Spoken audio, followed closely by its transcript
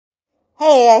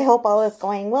Hey, I hope all is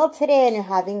going well today and you're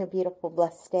having a beautiful,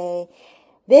 blessed day.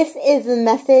 This is a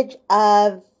message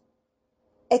of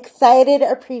excited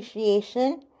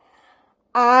appreciation.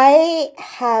 I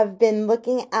have been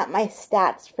looking at my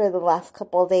stats for the last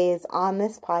couple of days on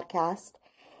this podcast,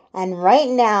 and right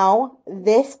now,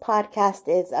 this podcast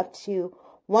is up to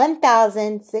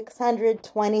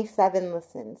 1,627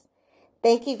 listens.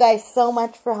 Thank you guys so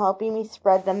much for helping me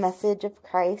spread the message of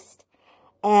Christ.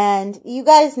 And you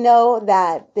guys know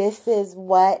that this is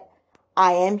what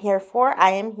I am here for.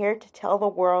 I am here to tell the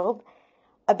world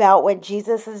about what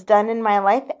Jesus has done in my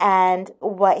life and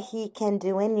what he can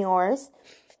do in yours.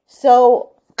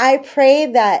 So I pray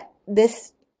that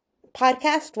this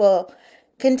podcast will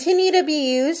continue to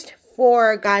be used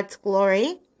for God's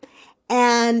glory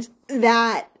and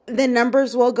that the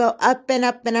numbers will go up and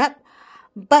up and up,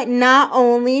 but not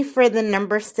only for the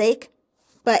number's sake,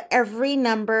 but every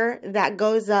number that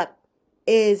goes up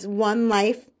is one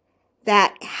life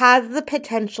that has the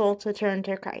potential to turn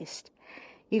to Christ.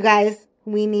 You guys,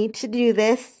 we need to do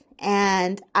this,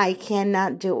 and I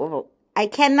cannot do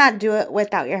it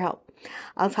without your help.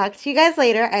 I'll talk to you guys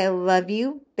later. I love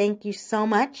you. Thank you so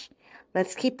much.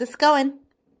 Let's keep this going.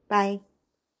 Bye.